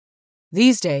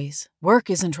These days, work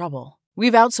is in trouble.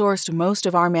 We've outsourced most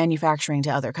of our manufacturing to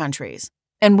other countries.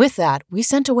 And with that, we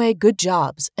sent away good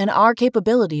jobs and our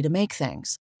capability to make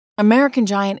things. American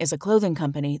Giant is a clothing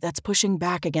company that's pushing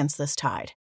back against this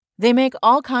tide. They make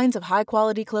all kinds of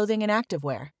high-quality clothing and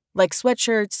activewear, like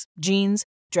sweatshirts, jeans,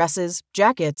 dresses,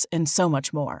 jackets, and so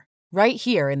much more, right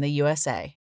here in the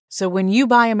USA. So when you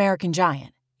buy American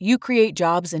Giant, you create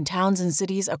jobs in towns and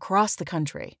cities across the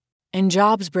country. And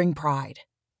jobs bring pride,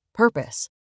 purpose.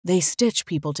 They stitch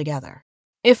people together.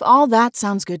 If all that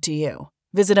sounds good to you,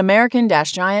 visit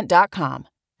American-Giant.com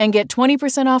and get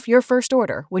 20% off your first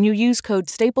order when you use code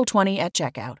STAPLE20 at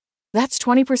checkout. That's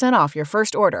 20% off your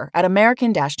first order at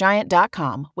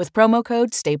American-Giant.com with promo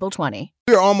code STAPLE20.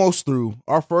 We're almost through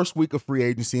our first week of free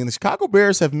agency, and the Chicago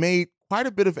Bears have made quite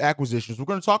a bit of acquisitions. We're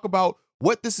going to talk about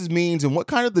what this means and what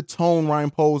kind of the tone Ryan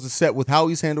Poles has set with how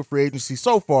he's handled free agency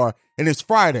so far. And it's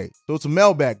Friday, so it's a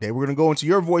mailbag day. We're going to go into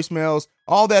your voicemails,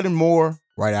 all that and more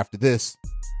right after this.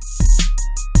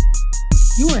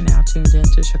 You are now tuned in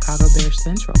to Chicago Bears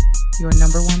Central, your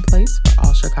number one place for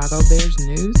all Chicago Bears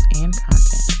news and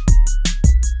content.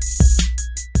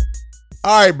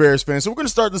 All right, Bears fans. So we're going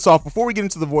to start this off before we get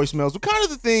into the voicemails with kind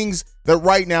of the things that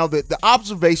right now, the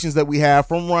observations that we have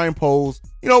from Ryan Poles,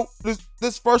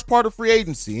 this first part of free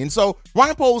agency. And so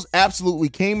Ryan Poles absolutely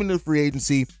came into free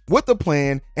agency with a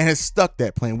plan and has stuck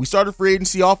that plan. We started free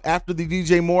agency off after the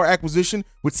DJ Moore acquisition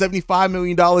with $75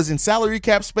 million in salary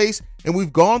cap space. And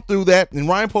we've gone through that. And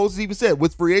Ryan Poles has even said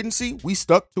with free agency, we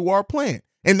stuck to our plan.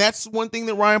 And that's one thing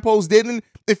that Ryan Poles did. And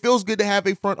it feels good to have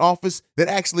a front office that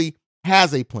actually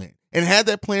has a plan and had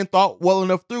that plan thought well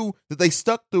enough through that they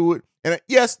stuck through it. And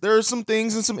yes, there are some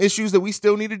things and some issues that we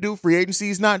still need to do. Free agency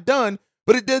is not done,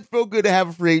 but it did feel good to have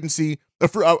a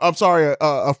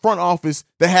front office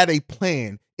that had a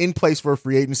plan in place for a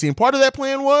free agency. And part of that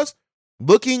plan was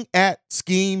looking at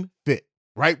scheme fit,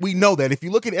 right? We know that if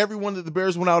you look at everyone that the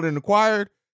Bears went out and acquired,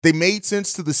 they made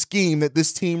sense to the scheme that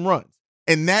this team runs.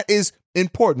 And that is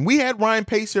important. We had Ryan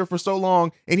Pace here for so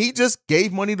long, and he just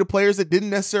gave money to players that didn't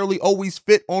necessarily always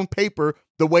fit on paper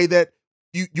the way that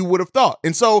you would have thought.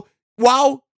 And so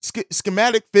while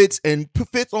schematic fits and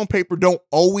fits on paper don't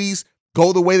always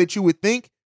go the way that you would think,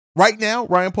 right now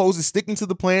Ryan Poles is sticking to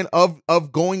the plan of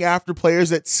going after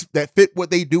players that fit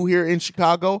what they do here in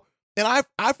Chicago. And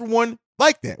I for one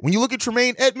like that. When you look at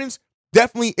Tremaine Edmonds,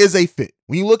 definitely is a fit.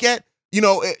 When you look at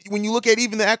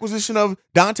even the acquisition of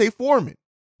Dante Foreman,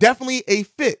 definitely a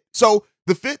fit. So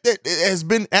the fit that has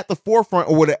been at the forefront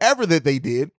or whatever that they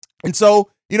did. And so,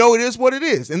 it is what it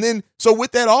is. And then, so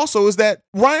with that also is that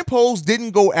Ryan Poles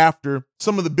didn't go after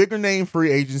some of the bigger name free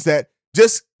agents that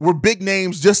just were big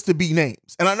names just to be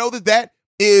names. And I know that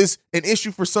is an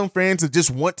issue for some fans that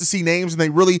just want to see names and they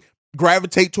really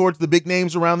gravitate towards the big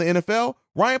names around the NFL.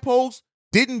 Ryan Poles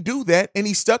didn't do that. And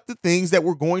he stuck to things that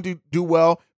were going to do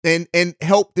well and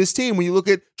help this team. When you look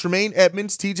at Tremaine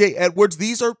Edmonds, TJ Edwards,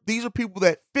 these are people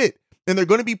that fit, and they're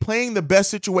going to be playing the best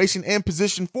situation and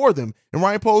position for them. And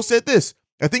Ryan Poles said this: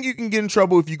 I think you can get in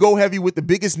trouble if you go heavy with the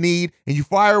biggest need and you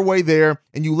fire away there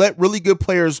and you let really good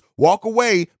players walk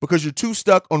away because you're too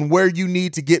stuck on where you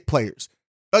need to get players.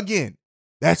 Again,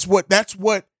 that's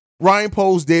what Ryan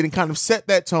Poles did and kind of set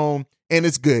that tone, and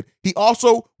it's good. He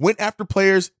also went after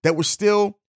players that were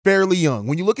still fairly young.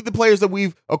 When you look at the players that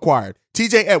we've acquired,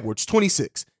 TJ Edwards,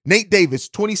 26, Nate Davis,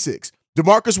 26,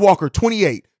 DeMarcus Walker,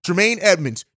 28, Tremaine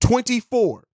Edmonds,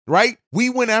 24, right? We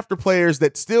went after players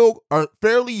that still are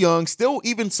fairly young, still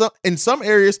even in some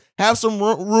areas have some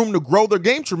room to grow their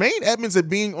game. Tremaine Edmonds, at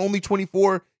being only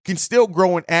 24, can still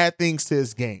grow and add things to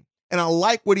his game. And I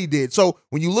like what he did. So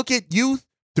when you look at youth,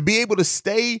 to be able to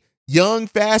stay young,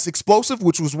 fast, explosive,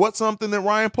 which was something that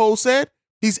Ryan Poles said,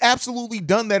 he's absolutely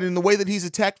done that in the way that he's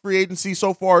attacked free agency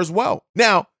so far as well.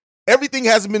 Now, everything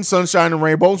hasn't been sunshine and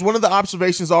rainbows. One of the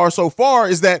observations so far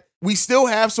is that we still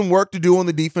have some work to do on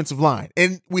the defensive line,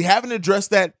 and we haven't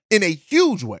addressed that in a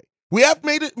huge way. We have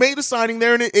made a signing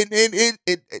there, and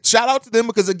it shout out to them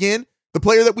because, again, the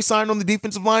player that we signed on the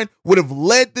defensive line would have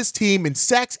led this team in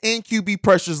sacks and QB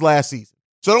pressures last season.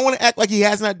 So I don't want to act like he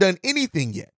has not done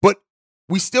anything yet, but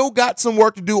we still got some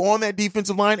work to do on that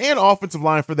defensive line and offensive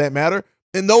line for that matter.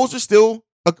 And those are still,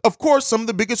 of course, some of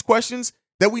the biggest questions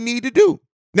that we need to do.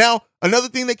 Now, another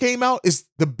thing that came out is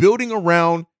the building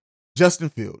around Justin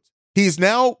Fields. He's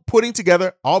now putting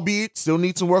together, albeit still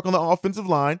needs some work on the offensive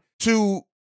line, to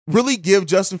really give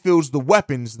Justin Fields the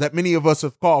weapons that many of us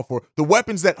have called for, the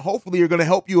weapons that hopefully are going to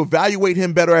help you evaluate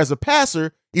him better as a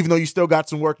passer, even though you still got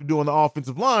some work to do on the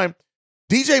offensive line.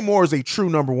 DJ Moore is a true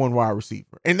number one wide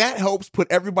receiver, and that helps put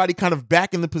everybody kind of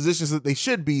back in the positions that they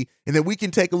should be, and then we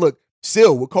can take a look.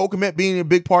 Still, with Cole Kmet being a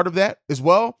big part of that as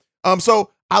well,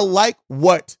 So I like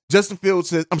what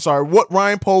what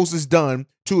Ryan Poles has done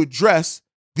to address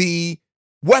the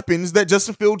weapons that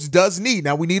Justin Fields does need.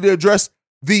 Now we need to address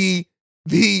the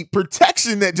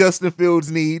protection that Justin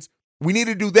Fields needs. We need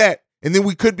to do that. And then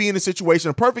we could be in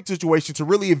a perfect situation to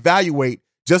really evaluate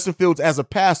Justin Fields as a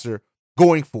passer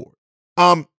going forward.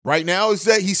 Right now is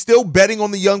that he's still betting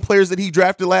on the young players that he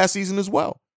drafted last season as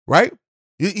well, right?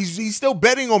 He's still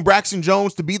betting on Braxton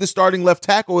Jones to be the starting left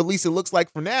tackle, at least it looks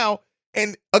like for now.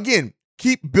 And again,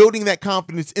 keep building that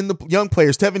confidence in the young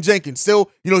players. Tevin Jenkins still,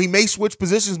 he may switch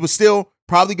positions, but still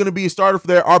probably going to be a starter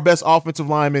for our best offensive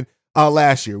lineman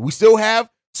last year. We still have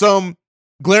some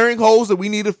glaring holes that we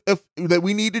need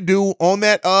to do on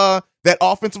that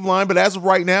offensive line. But as of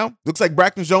right now, looks like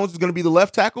Braxton Jones is going to be the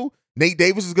left tackle. Nate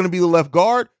Davis is going to be the left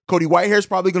guard. Cody Whitehair is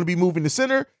probably going to be moving to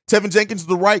center. Tevin Jenkins is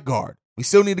the right guard. We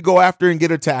still need to go after and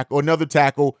get another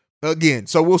tackle again.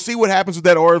 So we'll see what happens with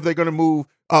that, or if they're going to move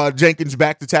Jenkins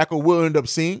back to tackle, we'll end up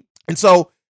seeing. And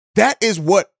so that is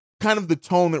what kind of the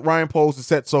tone that Ryan Poles has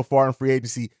set so far in free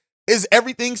agency. Is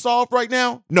everything solved right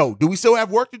now? No. Do we still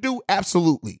have work to do?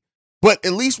 Absolutely. But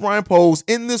at least Ryan Poles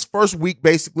in this first week,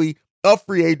 basically, of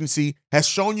free agency has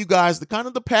shown you guys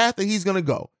the path that he's going to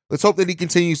go. Let's hope that he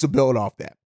continues to build off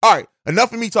that. All right,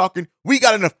 enough of me talking. We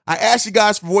got enough. I asked you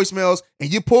guys for voicemails,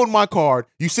 and you pulled my card.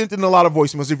 You sent in a lot of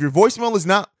voicemails. If your voicemail is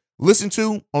not listened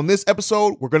to on this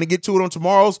episode, we're going to get to it on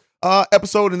tomorrow's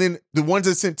episode, and then the ones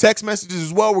that sent text messages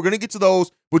as well, we're going to get to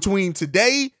those between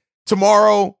today,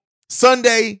 tomorrow,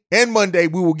 Sunday, and Monday.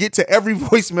 We will get to every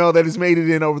voicemail that has made it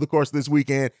in over the course of this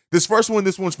weekend. This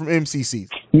one's from MCC.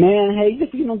 Man, hey,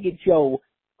 if you don't get your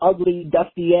ugly,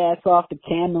 dusty ass off the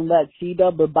cam and let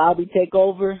C-Dub or Bobby take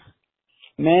over,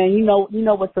 man, you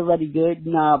know what's already good.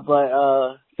 Nah,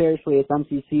 but seriously, it's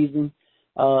MC season,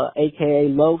 aka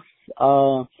Los.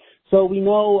 So we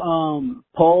know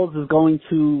Pauls is going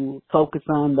to focus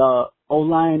on the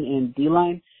O-line and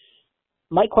D-line.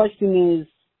 My question is,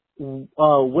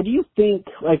 what do you think,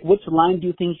 which line do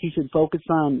you think he should focus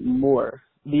on more?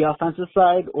 The offensive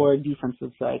side or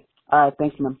defensive side?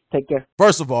 Thanks, man. Take care.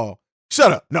 First of all,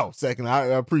 shut up. No, second, I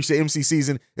appreciate MC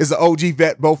Season is an OG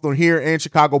vet, both on here and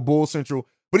Chicago Bulls Central.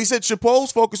 But he said, should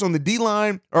Poles focus on the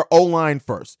D-line or O-line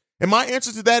first? And my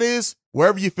answer to that is,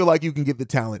 wherever you feel like you can get the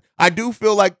talent. I do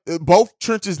feel like both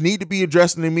trenches need to be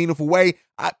addressed in a meaningful way.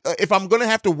 If I'm going to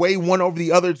have to weigh one over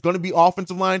the other, it's going to be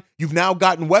offensive line. You've now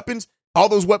gotten weapons. All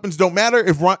those weapons don't matter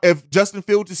if Justin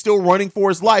Fields is still running for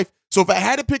his life. So if I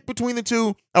had to pick between the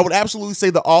two, I would absolutely say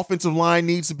the offensive line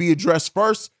needs to be addressed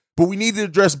first. But we need to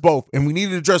address both, and we need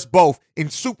to address both in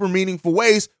super meaningful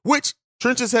ways, which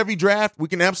trenches heavy draft, we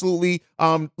can absolutely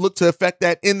look to affect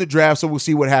that in the draft, so we'll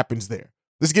see what happens there.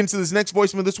 Let's get into this next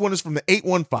voicemail. This one is from the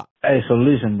 815. Hey, so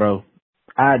listen, bro.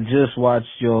 I just watched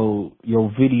your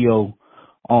video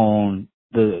on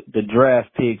the draft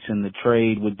picks and the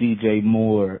trade with DJ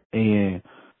Moore and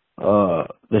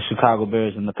the Chicago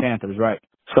Bears and the Panthers, right?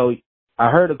 So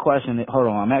I heard a question. Hold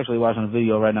on, I'm actually watching the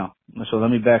video right now. So let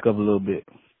me back up a little bit.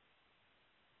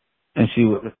 And see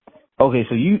what. Okay,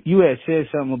 so you had said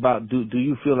something about do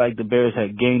you feel like the Bears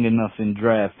had gained enough in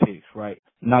draft picks, right?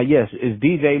 Now, yes, is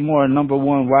DJ Moore a number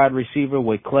one wide receiver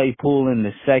with Claypool in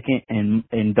the second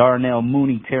and Darnell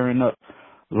Mooney tearing up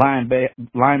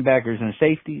linebackers and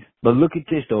safeties? But look at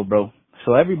this, though, bro.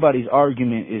 So everybody's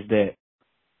argument is that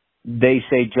they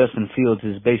say Justin Fields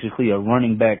is basically a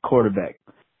running back quarterback.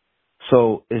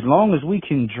 So as long as we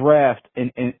can draft,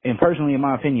 and personally, in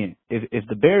my opinion, if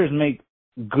the Bears make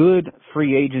good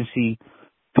free agency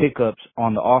pickups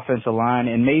on the offensive line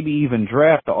and maybe even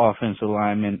draft the offensive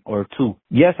lineman or two.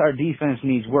 Yes, our defense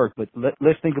needs work, but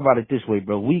let's think about it this way,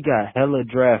 bro. We got hella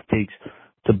draft picks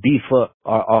to beef up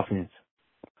our offense.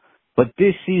 But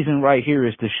this season right here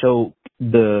is to show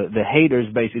the haters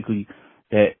basically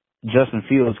that Justin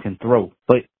Fields can throw.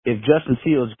 But if Justin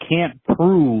Fields can't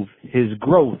prove his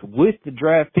growth with the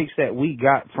draft picks that we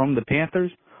got from the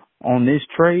Panthers on this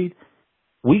trade,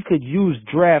 we could use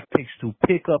draft picks to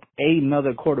pick up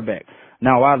another quarterback.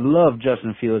 Now, I love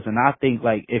Justin Fields, and I think,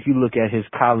 if you look at his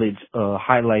college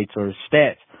highlights or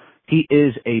stats, he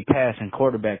is a passing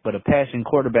quarterback. But a passing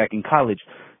quarterback in college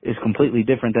is completely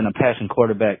different than a passing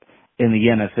quarterback in the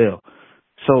NFL.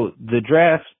 So the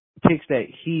draft picks that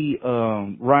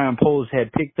Ryan Poles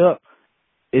had picked up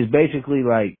is basically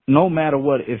no matter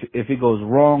what, if it goes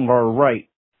wrong or right,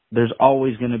 there's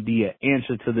always going to be an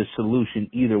answer to the solution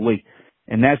either way.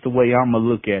 And that's the way I'm going to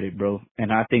look at it, bro.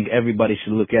 And I think everybody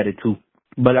should look at it too.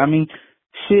 But I mean,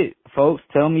 shit, folks,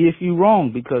 tell me if you're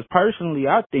wrong, because personally,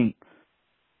 I think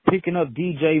picking up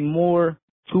DJ Moore,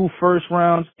 2 first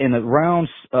rounds and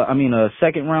a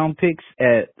second round picks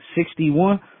at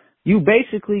 61, you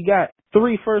basically got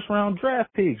 3 first-round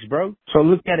draft picks, bro. So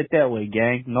look at it that way,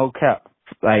 gang. No cap.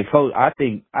 Like, folks, I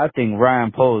think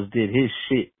Ryan Poles did his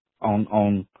shit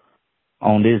on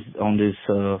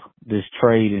this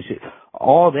trade and shit.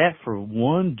 All that for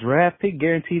one draft pick,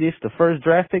 guaranteed it's the first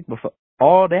draft pick, but for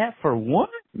all that for one?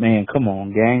 Man, come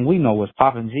on, gang. We know what's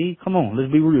poppin', G. Come on,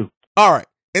 let's be real. All right.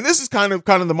 And this is kind of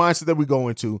the mindset that we go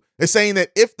into. It's saying that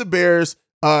if the Bears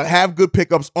have good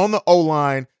pickups on the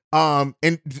O-line, and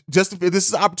this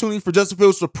is an opportunity for Justin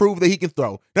Fields to prove that he can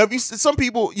throw. Now, some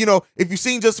people, if you've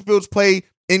seen Justin Fields play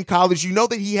in college, you know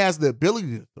that he has the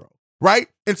ability to throw, right?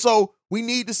 And so we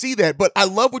need to see that. But I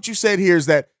love what you said here is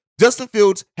that Justin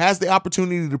Fields has the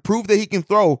opportunity to prove that he can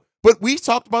throw. But we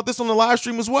talked about this on the live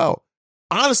stream as well.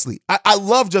 Honestly, I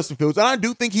love Justin Fields, and I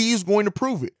do think he is going to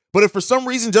prove it. But if for some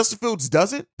reason Justin Fields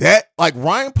doesn't,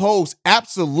 Ryan Poles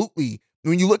absolutely,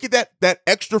 when you look at that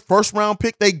extra first-round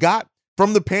pick they got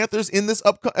from the Panthers in this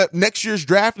next year's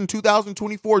draft in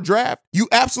 2024 draft, you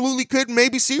absolutely could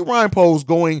maybe see Ryan Poles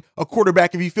going a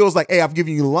quarterback if he feels like, hey, I've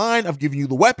given you the line, I've given you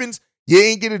the weapons, you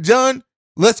ain't get it done,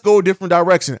 let's go a different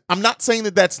direction. I'm not saying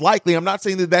that that's likely. I'm not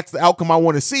saying that that's the outcome I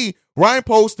want to see. Ryan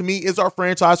Poles, to me, is our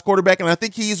franchise quarterback, and I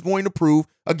think he is going to prove,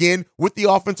 again, with the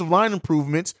offensive line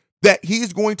improvements, that he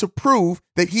is going to prove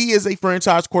that he is a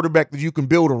franchise quarterback that you can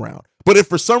build around. But if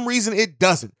for some reason it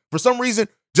doesn't, for some reason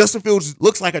Justin Fields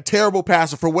looks like a terrible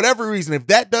passer, for whatever reason, if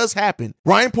that does happen,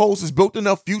 Ryan Poles has built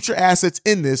enough future assets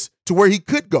in this to where he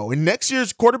could go. And next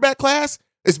year's quarterback class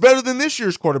is better than this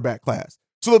year's quarterback class.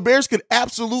 So the Bears could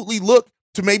absolutely look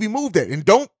to maybe move that. And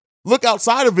don't look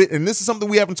outside of it, and this is something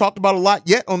we haven't talked about a lot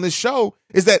yet on this show,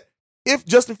 is that if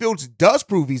Justin Fields does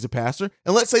prove he's a passer,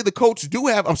 and let's say the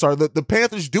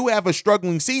Panthers do have a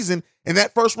struggling season, and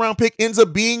that first-round pick ends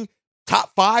up being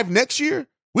top 5 next year,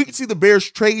 we can see the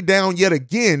Bears trade down yet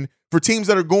again for teams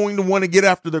that are going to want to get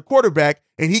after their quarterback,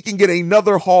 and he can get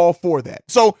another haul for that.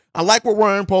 So I like what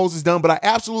Ryan Poles has done, but I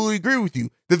absolutely agree with you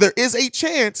that there is a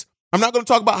chance. I'm not going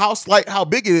to talk about how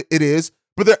big it is,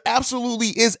 but there absolutely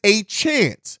is a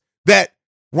chance that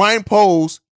Ryan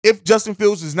Poles, if Justin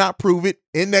Fields does not prove it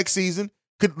in next season,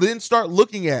 could then start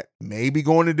looking at maybe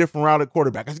going a different route at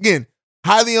quarterback. Again,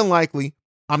 highly unlikely.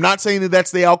 I'm not saying that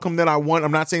that's the outcome that I want.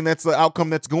 I'm not saying that's the outcome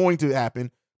that's going to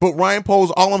happen. But Ryan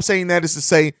Poles, all I'm saying that is to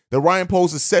say that Ryan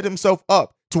Poles has set himself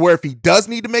up to where if he does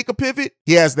need to make a pivot,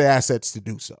 he has the assets to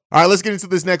do so. All right, let's get into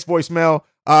this next voicemail.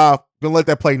 Gonna let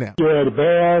that play now. Yeah, the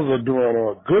Bears are doing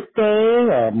a good thing.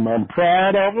 I'm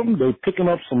proud of them. They're picking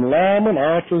up some linemen,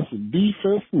 offense and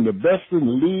defense, and the best in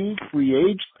the league, free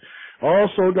agents.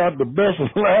 Also got the best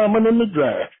linemen in the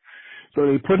draft. So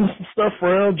they're putting some stuff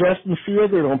around Justin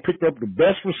Fields. They're going to pick up the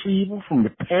best receiver from the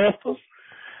Panthers.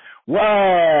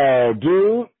 Wow,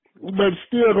 dude. But it's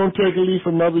still going to take at least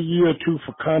another year or two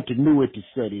for continuity to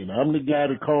set in. I'm the guy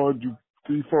that called you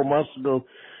 3-4 months ago,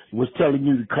 was telling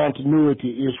you the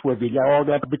continuity is where they all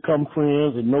got to become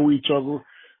friends and know each other.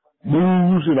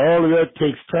 Moves and all of that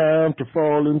takes time to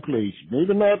fall in place.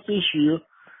 Maybe not this year.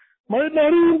 Might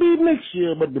not even be next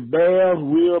year, but the Bears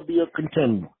will be a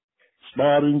contender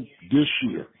starting this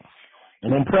year.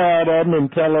 And I'm proud of them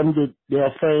and tell them that their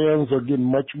fans are getting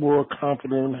much more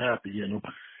confident and happy in them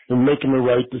and making the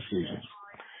right decisions.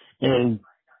 And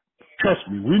trust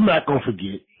me, we're not going to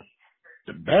forget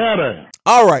the better.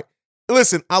 All right.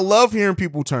 Listen, I love hearing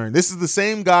people turn. This is the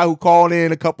same guy who called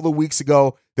in a couple of weeks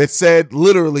ago that said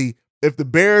literally if the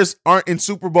Bears aren't in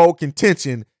Super Bowl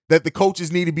contention, that the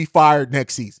coaches need to be fired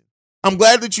next season. I'm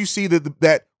glad that you see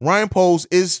that Ryan Poles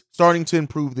is starting to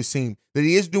improve this team, that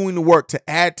he is doing the work to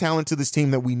add talent to this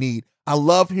team that we need. I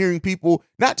love hearing people,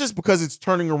 not just because it's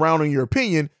turning around on your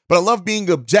opinion, but I love being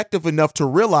objective enough to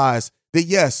realize that,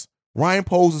 yes, Ryan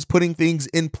Poles is putting things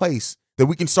in place that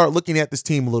we can start looking at this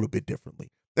team a little bit differently.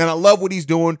 And I love what he's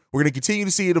doing. We're going to continue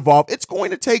to see it evolve. It's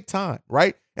going to take time,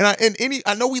 right? And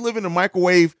I know we live in a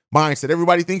microwave mindset.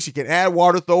 Everybody thinks you can add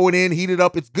water, throw it in, heat it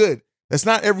up. It's good. That's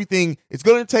not everything. It's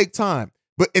going to take time.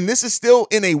 And this is still,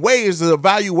 in a way, is an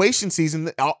evaluation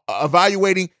season,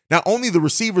 evaluating not only the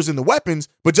receivers and the weapons,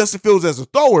 but Justin Fields as a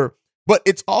thrower. But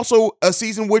it's also a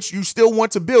season which you still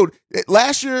want to build.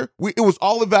 Last year, it was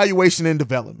all evaluation and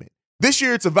development. This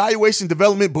year, it's evaluation,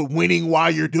 development, but winning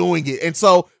while you're doing it. And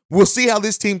so we'll see how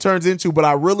this team turns into, but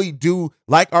I really do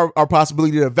like our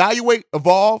possibility to evaluate,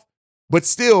 evolve, but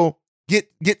still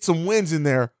get some wins in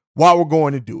there while we're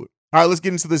going to do it. All right, let's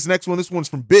get into this next one. This one's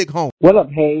from Big Home. What up,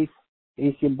 Hayes?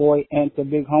 It's your boy, Anta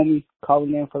Big Homie,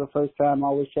 calling in for the first time.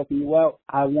 Always checking you out.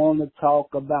 I want to talk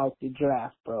about the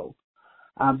draft, bro.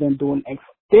 I've been doing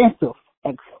extensive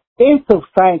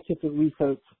scientific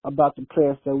research about the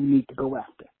players that we need to go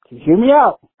after. Just hear me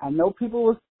out. I know people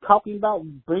was talking about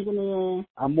bringing in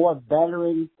a more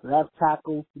veteran left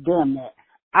tackle, damn that.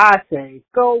 I say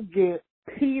go get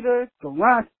Peter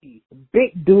Skoronsky,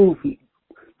 big dude,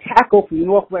 tackle from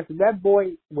Northwestern. That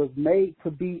boy was made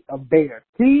to be a bear.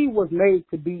 He was made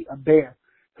to be a bear.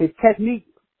 His technique,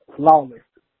 flawless.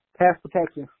 Pass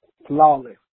protection,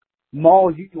 flawless.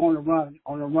 Mauls you on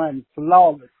the run,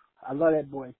 flawless. I love that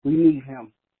boy. We need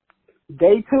him.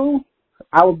 Day 2,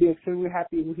 I would be extremely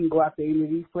happy if we can go after any of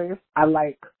these players. I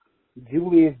like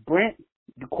Julius Brent,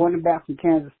 the cornerback from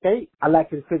Kansas State. I like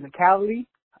his physicality.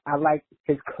 I like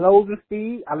his closing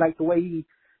speed. I like the way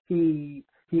he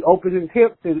opens his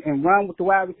hips and run with the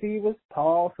wide receivers.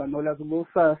 Pause. I know that's a little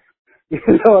sus.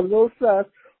 A little sus.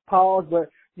 Pause, but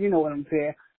you know what I'm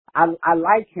saying. I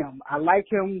like him. I like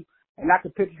him, and I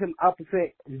can picture him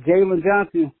opposite Jalen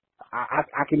Johnson.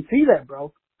 I can see that,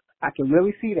 bro. I can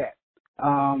really see that.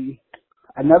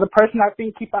 Another person I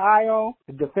think keep an eye on,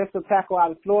 the defensive tackle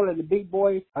out of Florida, the big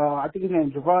boy, I think his name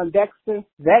is Javon Dexter.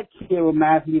 That kid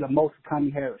reminds me the most of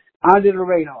Tommy Harris. Under the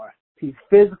radar. He's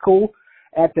physical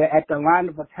at the line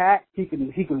of attack. He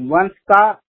can run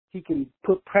stop. He can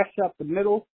put pressure up the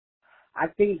middle. I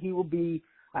think he will be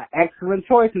an excellent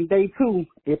choice in day 2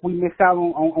 if we miss out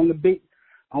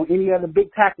on any other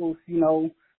big tackles,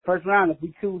 first round. If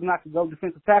we choose not to go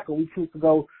defensive tackle, we choose to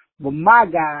go with my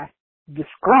guy, the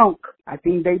Scrunk. I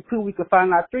think day 2 we could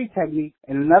find our 3 technique.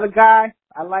 And another guy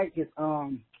I like is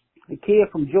the kid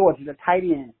from Georgia, the tight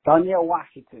end, Darnell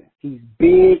Washington. He's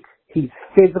big, he's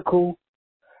physical,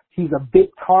 he's a big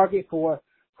target for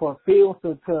a field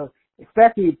to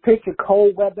especially picture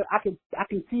cold weather. I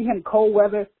can see him cold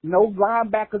weather, no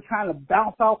linebacker trying to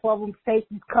bounce off of him,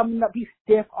 safety's coming up, he's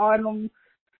stiff on him,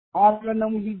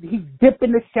 he's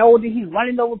dipping the shoulder, he's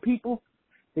running over people.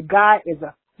 The guy is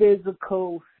a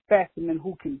physical specimen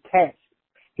who can catch.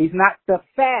 He's not the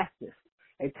fastest.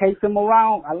 It takes him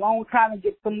around a long time to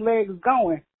get some legs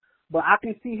going, but I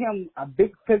can see him a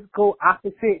big physical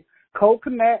opposite Cole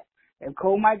Kmet. If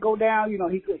Cole might go down,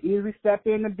 he could easily step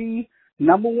in to be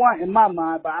number 1 in my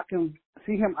mind, but I can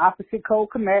see him opposite Cole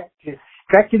Kmet, just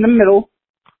stretching the middle,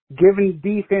 giving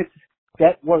defense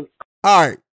that work. All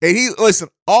right. And listen,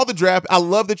 all the draft, I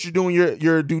love that you're doing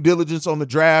your due diligence on the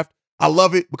draft. I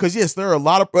love it because, yes, there are a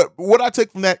lot of, what I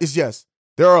take from that is, yes,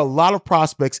 there are a lot of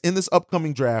prospects in this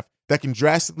upcoming draft that can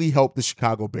drastically help the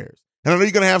Chicago Bears. And I know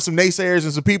you're going to have some naysayers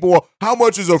and some people, well, how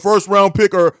much is a first round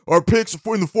pick or picks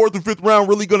in the 4th and 5th round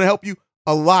really going to help you?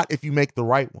 A lot if you make the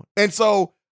right one. And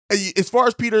so as far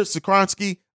as Peter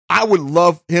Skoronsky, I would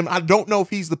love him. I don't know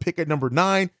if he's the pick at number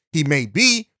 9. He may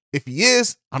be. If he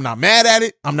is, I'm not mad at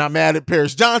it. I'm not mad at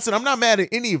Paris Johnson. I'm not mad at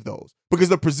any of those because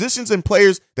the positions and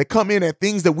players that come in at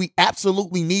things that we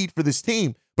absolutely need for this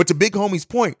team. But to Big Homie's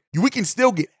point, we can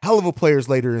still get hell of a players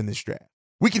later in this draft.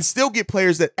 We can still get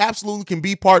players that absolutely can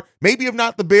be part, maybe if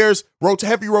not the Bears'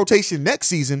 heavy rotation next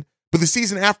season, but the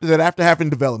season after that, after having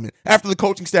development, after the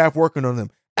coaching staff working on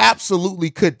them, absolutely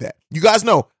could that. You guys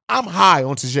know I'm high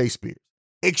on Tajay Spears,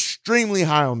 extremely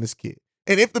high on this kid.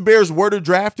 And if the Bears were to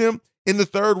draft him in the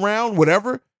 3rd round,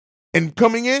 whatever, and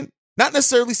coming in, not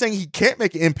necessarily saying he can't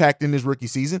make an impact in his rookie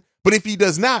season, but if he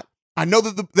does not, I know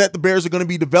that the Bears are going to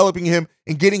be developing him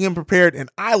and getting him prepared, and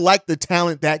I like the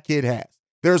talent that kid has.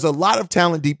 There's a lot of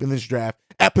talent deep in this draft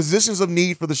at positions of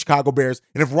need for the Chicago Bears,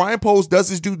 and if Ryan Poles does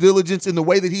his due diligence in the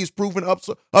way that he's proven up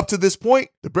to this point,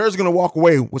 the Bears are going to walk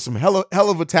away with some hell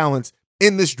of a talents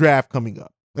in this draft coming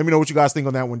up. Let me know what you guys think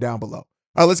on that one down below. All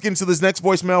right, let's get into this next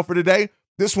voicemail for today.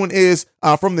 This one is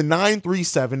from the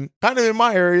 937, kind of in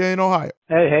my area in Ohio.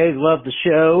 Hey, love the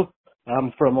show.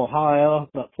 I'm from Ohio,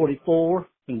 about 44,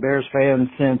 and Bears fan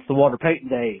since the Walter Payton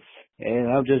days.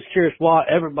 And I'm just curious why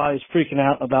everybody's freaking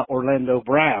out about Orlando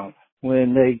Brown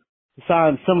when they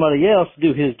signed somebody else to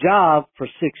do his job for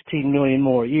 $16 million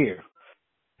more a year.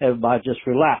 Everybody just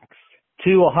relax.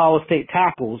 2 Ohio State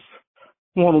tackles.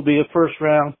 One will be a 1st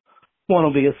round. One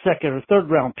will be a 2nd or 3rd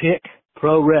round pick.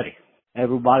 Pro ready.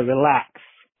 Everybody relax.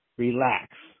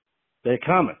 They're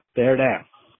coming. Bear down.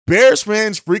 Bears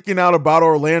fans freaking out about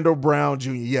Orlando Brown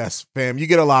Jr. Yes, fam, you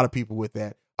get a lot of people with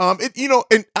that.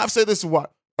 And I've said this a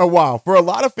while. For a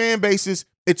lot of fan bases,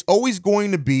 it's always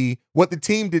going to be what the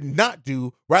team did not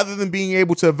do rather than being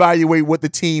able to evaluate what the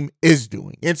team is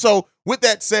doing. And so with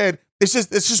that said, it's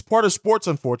just part of sports,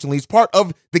 unfortunately. It's part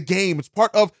of the game. It's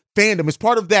part of fandom. It's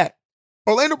part of that.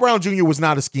 Orlando Brown Jr. was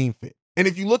not a scheme fit. And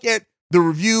if you look at the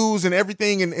reviews and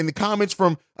everything and the comments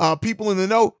from people in the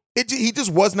know, he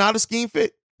just was not a scheme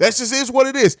fit. That just is what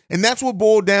it is. And that's what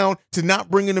boiled down to not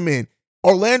bringing him in.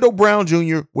 Orlando Brown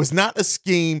Jr. was not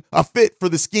a fit for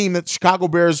the scheme that the Chicago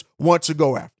Bears want to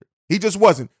go after. He just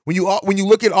wasn't. When you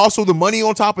look at also the money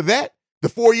on top of that, the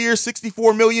 4-year,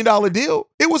 $64 million deal.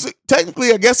 It was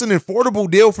technically, I guess, an affordable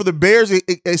deal for the Bears,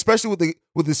 especially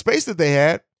with the space that they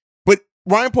had. But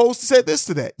Ryan Poles said this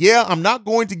to that. Yeah, I'm not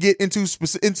going to get into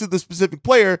the specific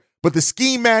player, but the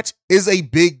scheme match is a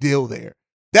big deal there.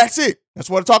 That's it. That's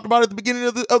what I talked about at the beginning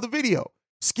of the video.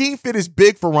 Scheme fit is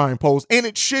big for Ryan Poles, and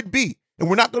it should be. And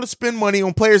we're not going to spend money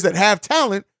on players that have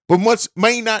talent, but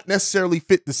may not necessarily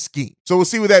fit the scheme. So we'll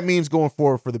see what that means going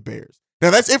forward for the Bears.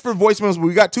 Now, that's it for voicemails, but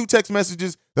we got 2 text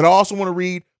messages that I also want to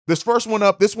read. This first one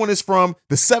up, this one is from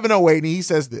the 708, and he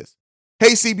says this.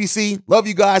 Hey, CBC, love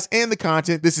you guys and the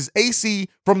content. This is AC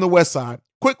from the West Side.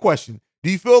 Quick question.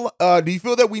 Do you feel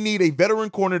that we need a veteran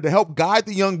corner to help guide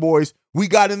the young boys we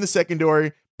got in the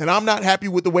secondary? And I'm not happy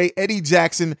with the way Eddie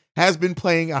Jackson has been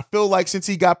playing. I feel like since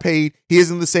he got paid, he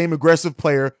isn't the same aggressive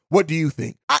player. What do you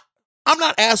think? I'm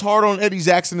not as hard on Eddie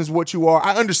Jackson as what you are.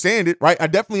 I understand it, right? I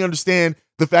definitely understand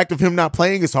the fact of him not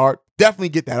playing is hard. Definitely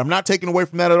get that. I'm not taking away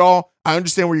from that at all. I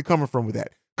understand where you're coming from with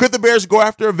that. Could the Bears go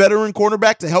after a veteran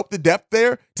cornerback to help the depth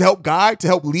there, to help guide, to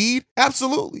help lead?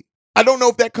 Absolutely. I don't know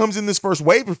if that comes in this first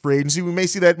wave of free agency. We may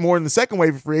see that more in the second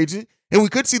wave of free agency. And we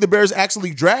could see the Bears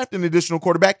actually draft an additional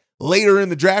quarterback later in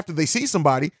the draft if they see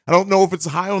somebody. I don't know if it's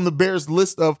high on the Bears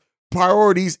list of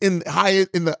priorities in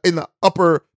the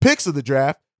upper picks of the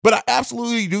draft, but I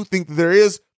absolutely do think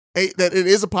that it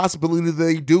is a possibility that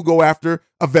they do go after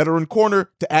a veteran corner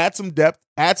to add some depth,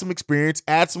 add some experience,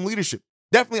 add some leadership.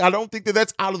 Definitely, I don't think that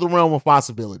that's out of the realm of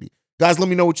possibility. Guys, let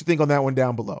me know what you think on that one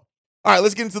down below. All right,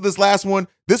 let's get into this last one.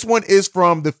 This one is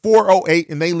from the 408,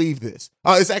 and they leave this.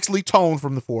 It's actually Tone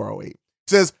from the 408. It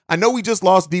says, I know we just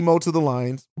lost Demo to the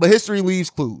Lions, but history leaves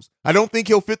clues. I don't think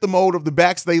he'll fit the mold of the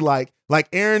backs they like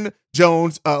Aaron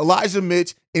Jones, Elijah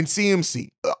Mitch, and CMC.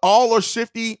 All are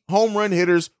shifty home run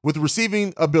hitters with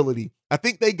receiving ability. I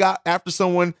think they got after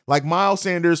someone like Miles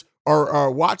Sanders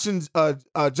or Watson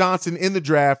Johnson in the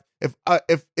draft.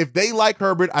 If they like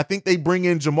Herbert, I think they bring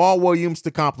in Jamal Williams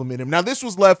to complement him. Now, this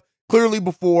was left clearly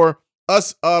before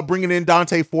us bringing in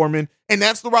Dante Foreman, and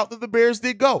that's the route that the Bears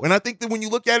did go. And I think that when you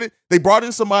look at it, they brought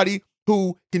in somebody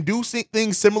who can do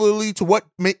things similarly to what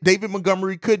David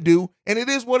Montgomery could do, and it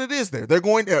is what it is there. They're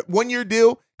going to one-year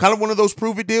deal, kind of one of those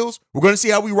prove-it deals. We're going to see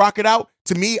how we rock it out.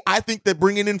 To me, I think that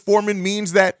bringing in Foreman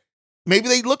means that maybe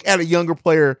they look at a younger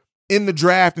player in the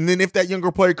draft, and then if that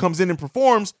younger player comes in and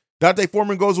performs, Dante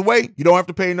Foreman goes away, you don't have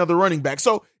to pay another running back.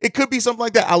 So it could be something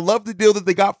like that. I love the deal that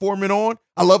they got Foreman on.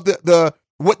 I love the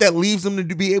what that leaves them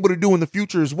to be able to do in the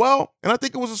future as well. And I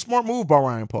think it was a smart move by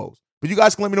Ryan Poles. But you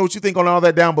guys can let me know what you think on all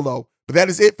that down below. But that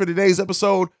is it for today's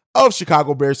episode of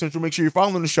Chicago Bears Central. Make sure you're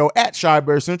following the show at Chi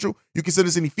Bears Central. You can send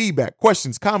us any feedback,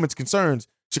 questions, comments, concerns,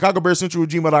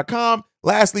 ChicagoBearsCentral@gmail.com.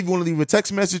 Lastly, if you want to leave a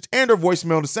text message and or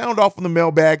voicemail to sound off on the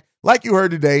mailbag like you heard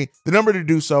today, the number to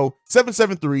do so,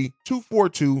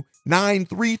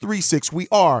 773-242-9336. We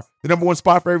are the number one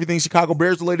spot for everything Chicago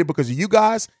Bears related because of you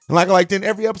guys. And like I like to end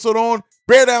every episode on,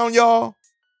 bear down, y'all.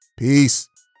 Peace.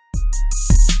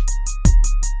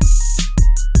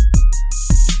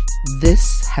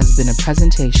 This has been a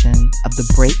presentation of the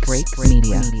Break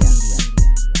Media.